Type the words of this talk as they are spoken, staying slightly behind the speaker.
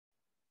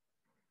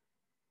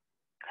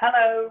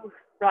Hello.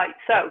 Right,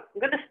 so I'm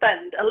going to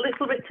spend a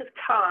little bit of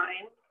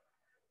time,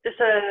 just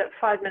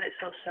 5 minutes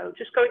or so,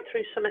 just going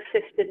through some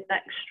assisted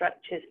neck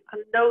stretches.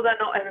 I know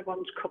they're not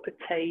everyone's cup of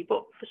tea,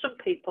 but for some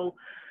people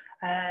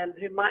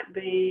who might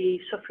be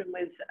suffering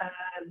with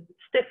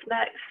stiff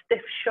necks,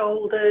 stiff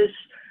shoulders,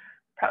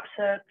 perhaps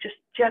just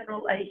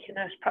general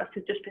achiness, perhaps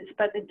they've just been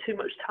spending too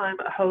much time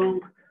at home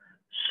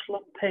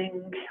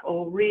slumping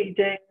or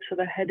reading, so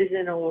their head is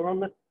in, or on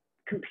the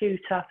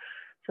computer,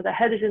 so the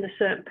head is in a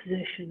certain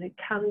position. It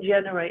can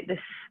generate this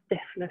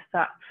stiffness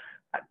that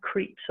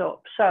creeps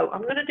up. So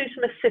I'm going to do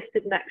some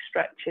assisted neck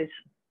stretches.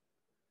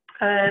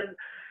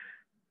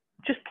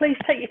 Just please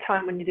take your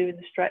time when you're doing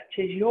the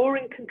stretches. You're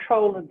in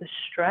control of the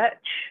stretch,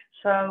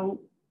 so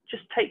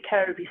just take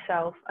care of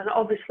yourself. And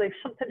obviously, if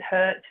something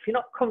hurts, if you're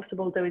not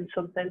comfortable doing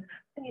something,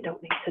 then you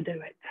don't need to do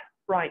it.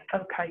 Right,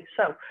 okay,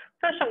 so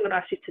first I'm going to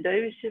ask you to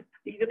do is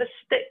you're going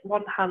to stick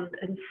one hand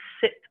and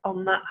sit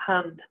on that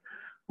hand.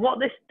 What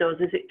this does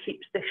is it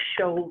keeps this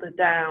shoulder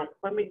down.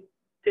 When we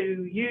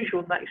do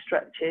usual neck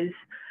stretches,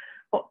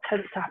 what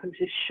tends to happen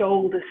is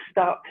shoulders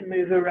start to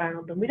move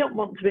around, and we don't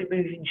want to be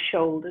moving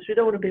shoulders. We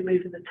don't want to be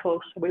moving the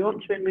torso. We want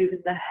to be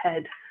moving the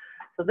head.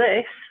 So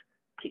this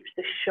keeps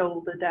the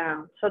shoulder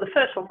down. So the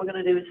first one we're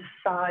going to do is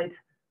a side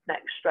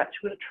neck stretch.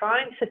 We're going to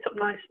try and sit up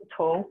nice and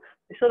tall.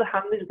 This other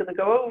hand is going to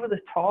go over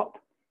the top,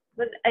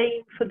 and then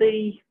aim for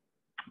the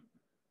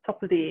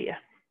top of the ear.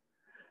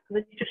 And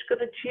then you're just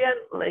going to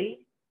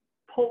gently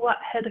pull that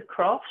head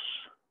across,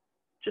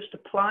 just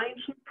applying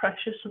some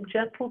pressure, some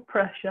gentle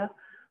pressure,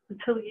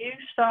 until you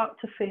start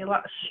to feel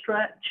that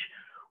stretch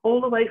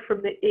all the way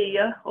from the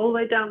ear, all the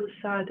way down the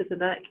side of the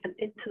neck and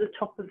into the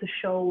top of the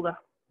shoulder.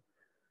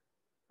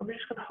 I'm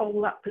just going to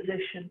hold that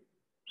position.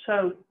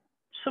 So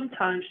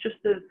sometimes just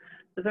the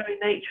very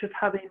nature of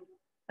having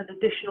an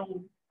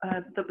additional,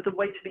 the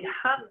weight of your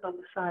hand on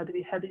the side of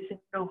your head is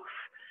enough.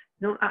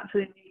 You don't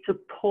actually need to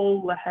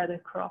pull the head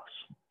across.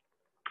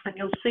 And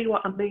you'll see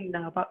what I mean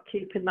now about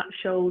keeping that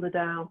shoulder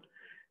down.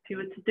 If you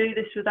were to do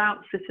this without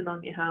sitting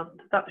on your hand,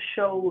 that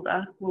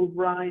shoulder will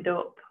ride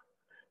up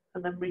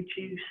and then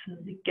reduce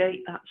and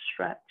negate that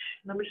stretch.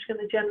 And I'm just going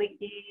to gently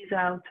ease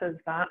out of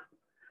that.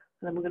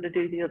 And then we're going to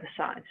do the other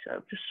side.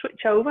 So just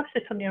switch over,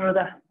 sit on your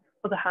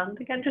other hand.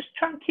 Again, just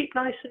try and keep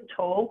nice and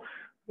tall.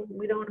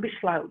 We don't want to be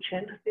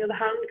slouching. The other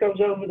hand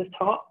goes over the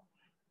top,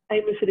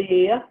 aiming for the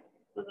ear.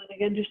 And then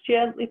again, just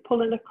gently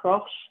pulling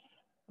across,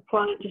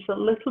 applying just a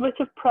little bit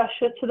of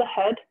pressure to the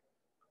head.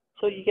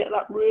 So you get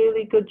that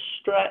really good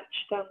stretch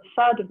down the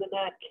side of the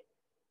neck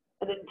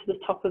and into the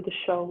top of the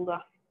shoulder.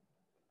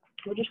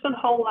 We're just going to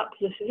hold that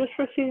position just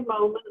for a few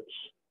moments.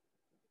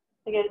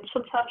 Again,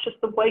 sometimes just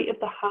the weight of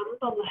the hand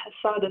on the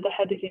side of the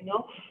head is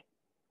enough.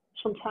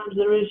 Sometimes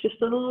there is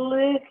just a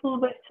little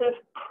bit of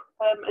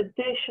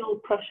additional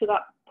pressure,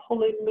 that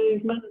pulling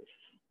movement,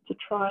 to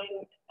try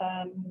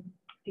and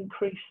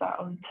increase that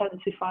or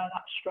intensify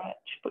that stretch.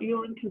 But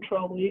you're in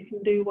control. You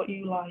can do what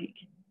you like.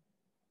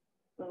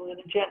 And we're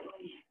going to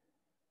gently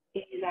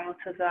ease out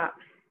of that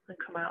and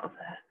come out of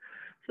there.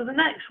 So the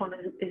next one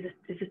is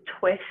a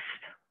twist.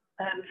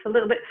 It's a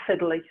little bit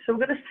fiddly. So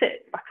we're going to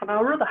sit back on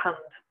our other hand.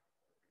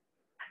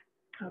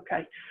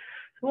 Okay.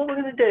 So what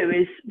we're going to do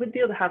is, with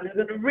the other hand,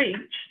 we're going to reach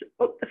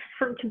up the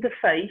front of the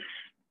face,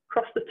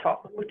 across the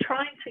top, and we're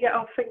trying to get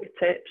our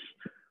fingertips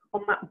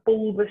on that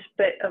bulbous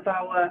bit of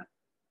our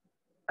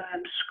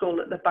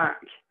skull at the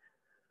back.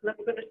 And then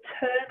we're going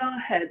to turn our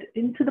head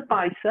into the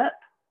bicep,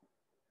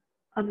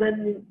 and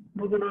then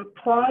we're going to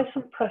apply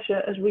some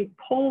pressure as we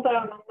pull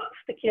down on that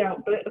sticky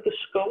out bit of the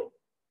skull,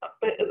 that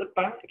bit at the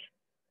back,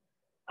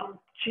 and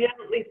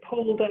gently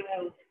pull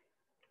down.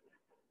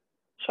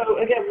 So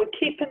again, we're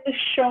keeping the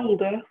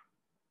shoulder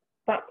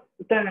that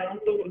down,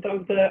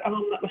 the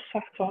arm that we're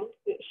sat on.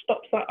 It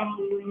stops that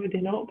arm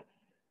riding up,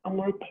 and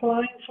we're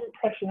applying some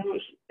pressure. Now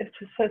it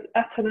says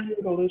at an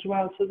angle as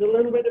well, so there's a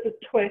little bit of a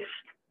twist,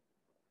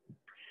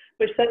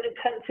 which then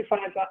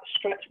intensifies that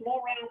stretch more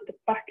around the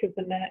back of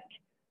the neck.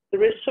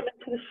 There is some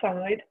into the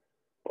side,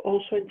 but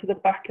also into the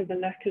back of the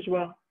neck as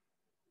well.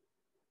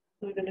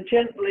 We're going to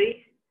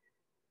gently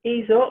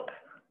ease up,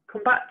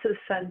 come back to the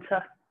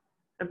centre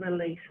and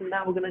release. And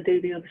now we're going to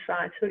do the other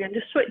side. So again,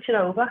 just switching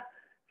over,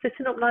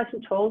 sitting up nice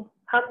and tall,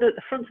 hand at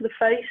the front of the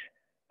face,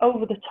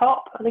 over the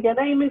top. And again,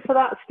 aiming for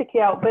that sticky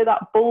out bit,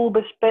 that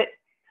bulbous bit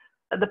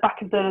at the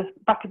back of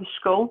the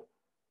skull.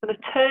 I'm going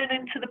to turn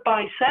into the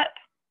bicep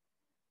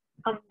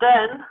and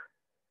then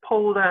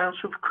pull down.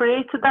 So we've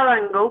created that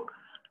angle,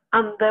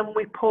 and then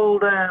we pull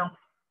down,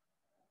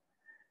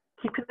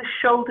 keeping the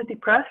shoulder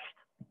depressed,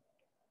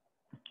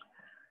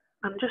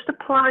 and just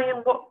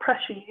applying what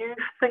pressure you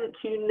think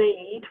you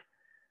need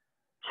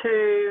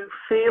to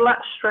feel that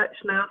stretch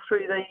now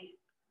through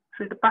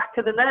the back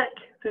of the neck,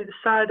 through the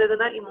side of the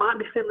neck. You might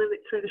be feeling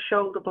it through the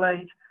shoulder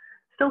blade.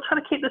 Still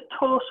trying to keep the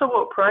torso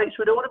upright, so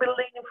we don't want to be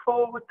leaning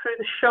forward through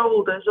the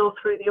shoulders or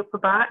through the upper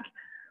back.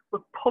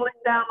 We're pulling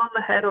down on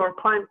the head or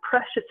applying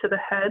pressure to the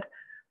head.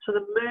 So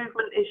the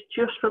movement is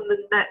just from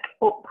the neck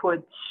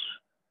upwards,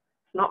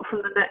 not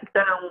from the neck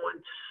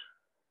downwards.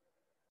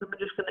 And we're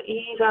just going to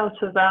ease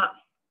out of that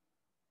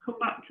Come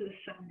back to the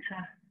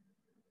centre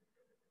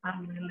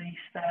and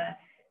release there.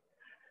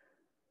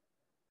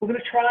 We're going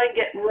to try and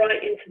get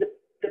right into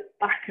the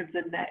back of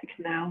the neck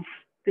now.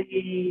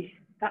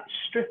 That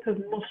strip of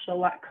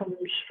muscle that comes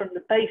from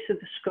the base of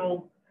the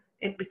skull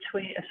in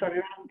between,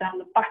 around down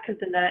the back of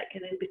the neck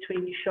and in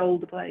between your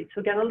shoulder blades.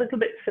 So again, a little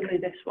bit silly,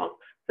 this one.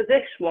 For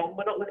this one,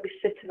 we're not going to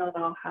be sitting on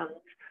our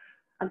hands,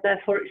 and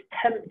therefore it's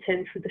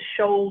tempting for the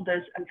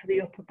shoulders and for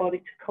the upper body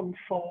to come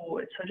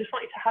forward. So I just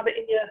want you to have it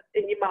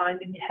in your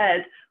mind, in your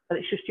head, that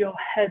it's just your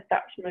head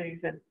that's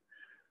moving.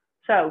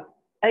 So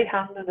a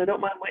hand, and I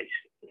don't mind which,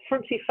 in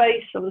front of your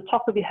face, on the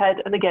top of your head,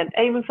 and again,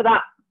 aiming for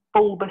that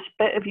bulbous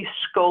bit of your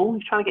skull.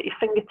 You're trying to get your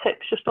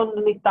fingertips just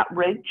underneath that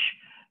ridge.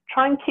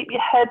 Try and keep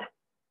your head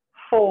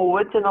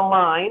forwards in a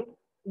line.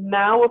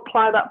 Now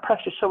apply that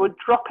pressure. So we're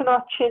dropping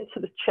our chin to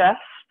the chest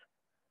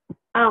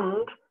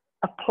and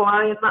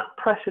applying that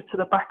pressure to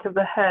the back of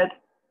the head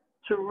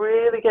to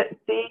really get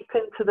deep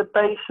into the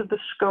base of the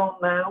skull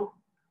now.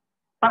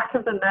 Back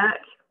of the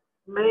neck,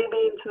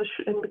 maybe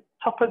into the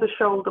top of the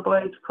shoulder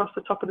blades, across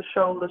the top of the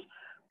shoulders.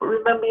 But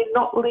remember, you're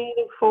not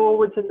leaning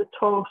forwards in the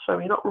torso.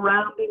 You're not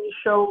rounding your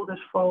shoulders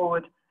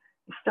forward.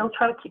 You're still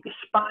trying to keep your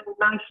spine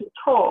nice and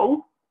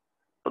tall,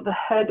 but the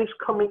head is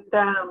coming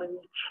down and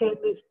your chin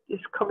is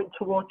coming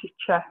towards your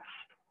chest.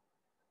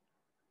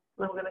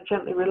 Then we're going to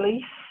gently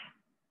release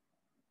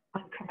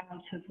and come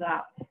out of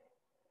that.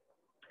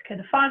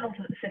 Okay, the final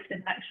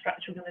assisted neck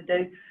stretch we're going to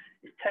do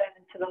is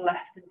turning to the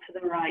left and to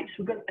the right.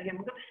 So we're going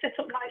to sit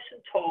up nice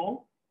and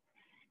tall.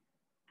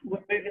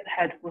 We're moving the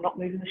head, we're not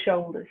moving the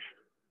shoulders.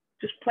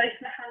 Just placing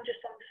the hand just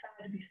on the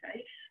side of your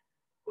face.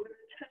 We're going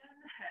to turn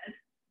the head.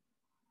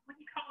 When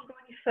you can't go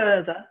any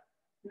further,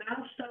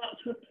 now start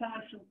to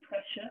apply some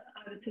pressure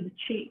either to the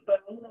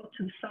cheekbone or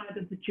to the side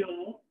of the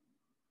jaw.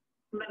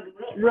 Remember,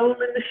 we're not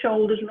rolling the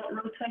shoulders, we're not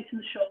rotating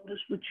the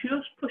shoulders. We're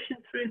just pushing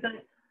through the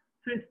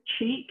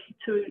cheek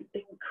to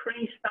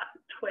increase that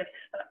twist,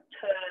 that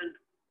turn.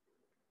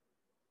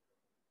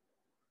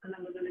 And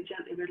then we're going to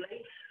gently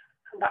release,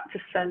 come back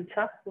to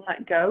centre,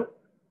 let go.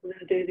 We're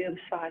going to do the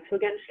other side. So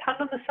again, just hand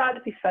on the side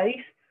of your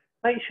face.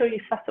 Make sure you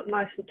sat up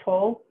nice and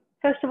tall.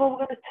 First of all,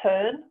 we're going to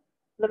turn.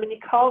 Then when you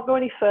can't go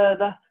any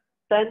further,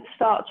 then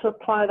start to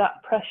apply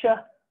that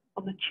pressure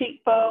on the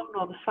cheekbone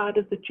or the side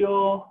of the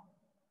jaw,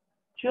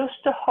 just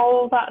to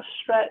hold that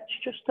stretch,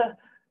 just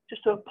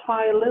to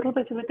apply a little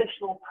bit of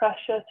additional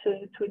pressure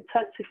to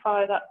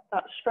intensify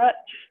that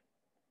stretch.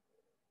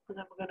 And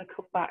then we're going to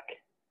come back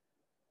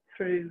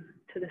through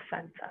to the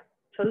centre.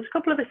 So there's a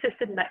couple of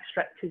assisted neck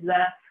stretches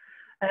there.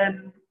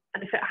 And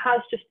if it has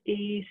just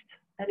eased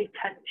any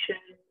tension,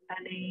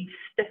 any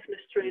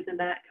stiffness through the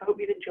neck, I hope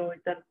you've enjoyed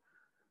them.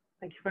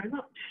 Thank you very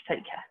much.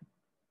 Take care.